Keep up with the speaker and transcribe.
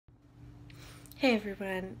Hey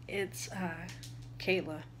everyone, it's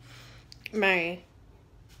Kayla. My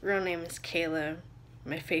real name is Kayla.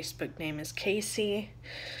 My Facebook name is Casey.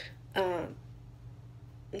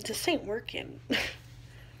 This ain't working.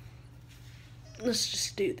 Let's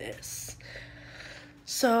just do this.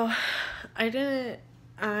 So, I'm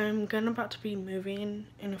about to be moving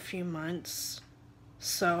in a few months.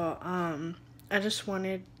 So, I just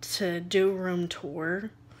wanted to do a room tour,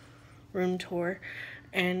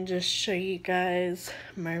 and just show you guys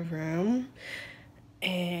my room.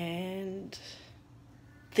 And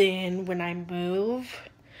then when I move,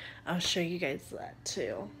 I'll show you guys that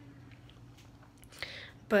too.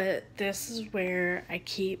 But this is where I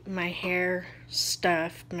keep my hair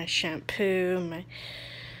stuff, my shampoo, my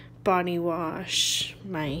body wash,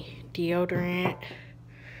 my deodorant,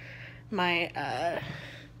 my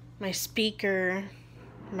speaker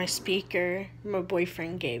my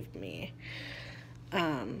boyfriend gave me.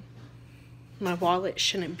 My wallet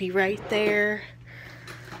shouldn't be right there.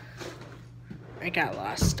 I got a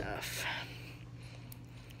lot of stuff.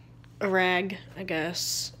 A rag, I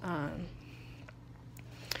guess.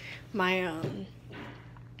 My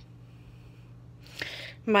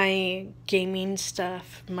gaming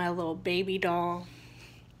stuff, my little baby doll,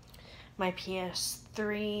 my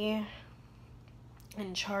PS3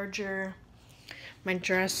 and charger, my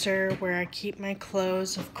dresser where I keep my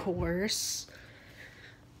clothes, of course,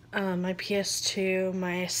 my PS2,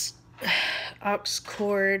 my aux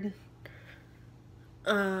cord,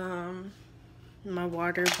 my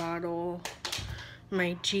water bottle,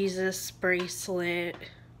 my Jesus bracelet,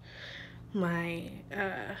 my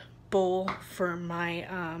bowl for my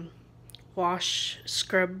wash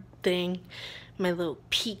scrub thing, my little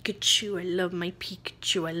Pikachu. I love my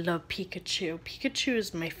Pikachu. I love Pikachu. Pikachu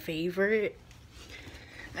is my favorite.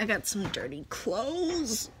 I got some dirty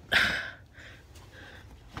clothes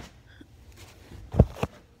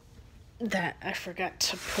that I forgot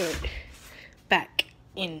to put back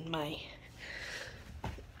in my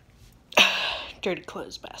dirty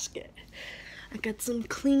clothes basket. I got some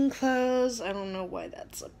clean clothes. I don't know why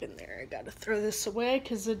that's up in there. I gotta throw this away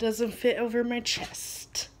because it doesn't fit over my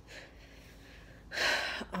chest.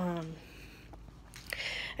 I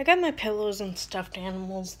got my pillows and stuffed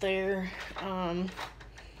animals there.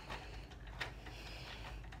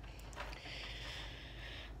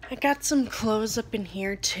 I got some clothes up in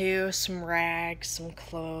here too. Some rags, some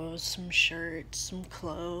clothes, some shirts, some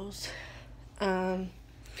clothes. My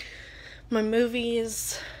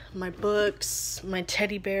movies, my books, my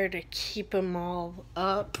teddy bear to keep them all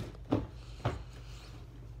up.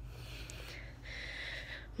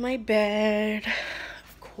 My bed,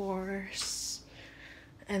 of course.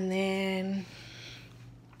 And then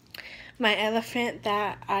my elephant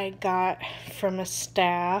that I got from a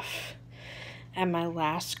staff at my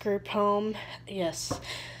last group home. Yes,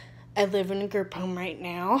 I live in a group home right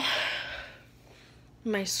now.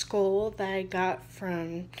 My skull that I got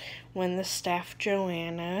from when the staff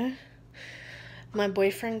Joanna. My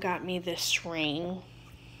boyfriend got me this ring.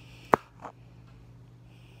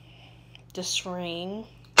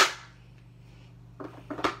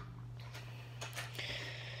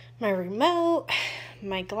 My remote,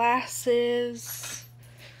 my glasses,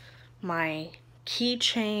 my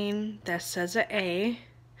keychain that says an A.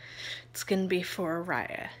 It's gonna be for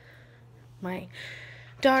Araya. My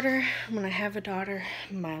daughter, when I have a daughter,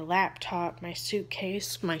 my laptop, my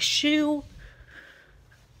suitcase, my shoe,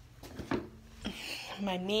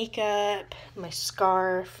 my makeup, my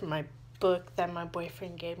scarf, my book that my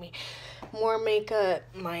boyfriend gave me, more makeup,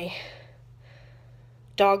 my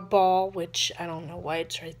dog ball, which I don't know why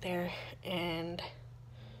it's right there, and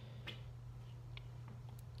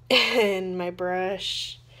my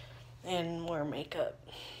brush, and more makeup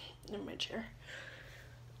in my chair.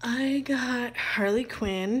 I got Harley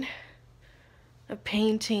Quinn, a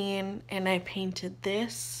painting, and I painted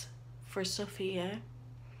this for Sophia.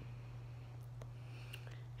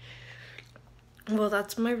 Well,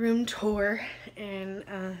 that's my room tour, and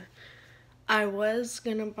I was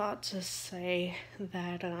about to say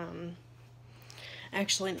that,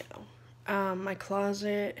 actually no, my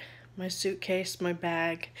closet, my suitcase, my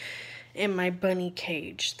bag, and my bunny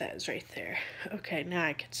cage that is right there. Okay, now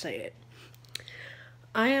I can say it.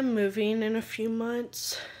 I am moving in a few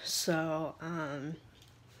months, so, I'm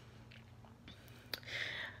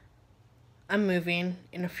moving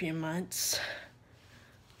in a few months.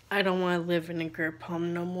 I don't want to live in a group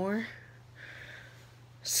home no more.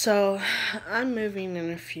 So, I'm moving in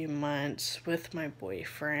a few months with my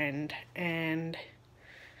boyfriend, and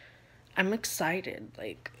I'm excited.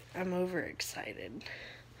 Like, I'm overexcited.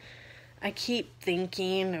 I keep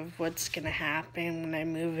thinking of what's gonna happen when I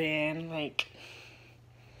move in. Like,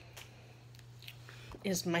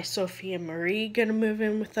 is my Sophia Marie gonna move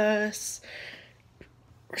in with us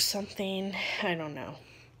or something? I don't know.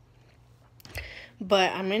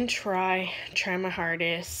 But I'm gonna try my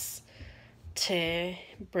hardest to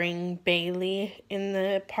bring Bailey in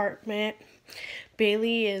the apartment.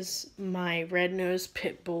 Bailey is my red-nosed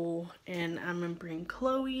pit bull, and I'm gonna bring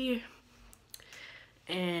Chloe,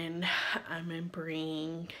 and I'm gonna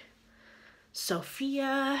bring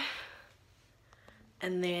Sophia,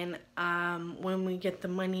 and then when we get the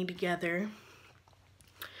money together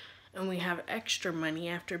and we have extra money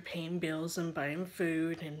after paying bills and buying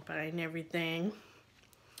food and buying everything,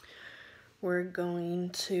 we're going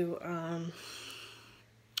to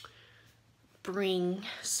bring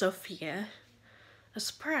Sophia a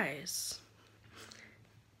surprise.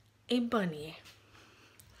 A bunny.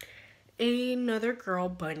 Another girl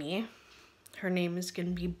bunny. Her name is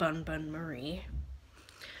going to be Bun Bun Marie.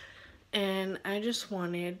 And I just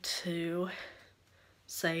wanted to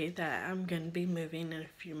say that I'm going to be moving in a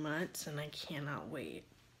few months and I cannot wait.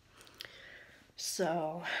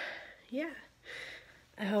 So, yeah.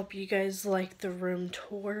 I hope you guys liked the room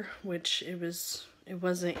tour, which it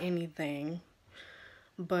wasn't anything,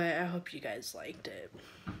 but I hope you guys liked it.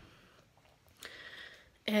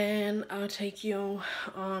 And I'll take you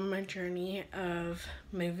on my journey of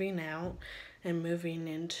moving out and moving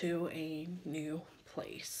into a new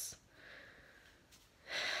place.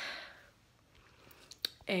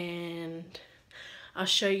 And I'll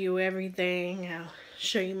show you everything. I'll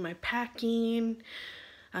show you my packing.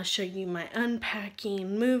 I'll show you my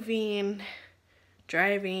unpacking, moving,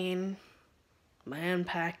 driving, my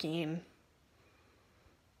unpacking,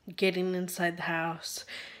 getting inside the house,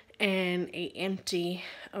 and an empty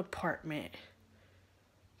apartment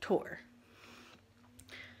tour.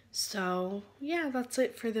 So, yeah, that's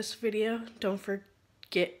it for this video. Don't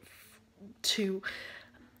forget to,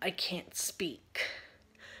 I can't speak,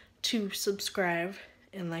 to subscribe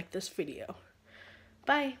and like this video.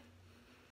 Bye.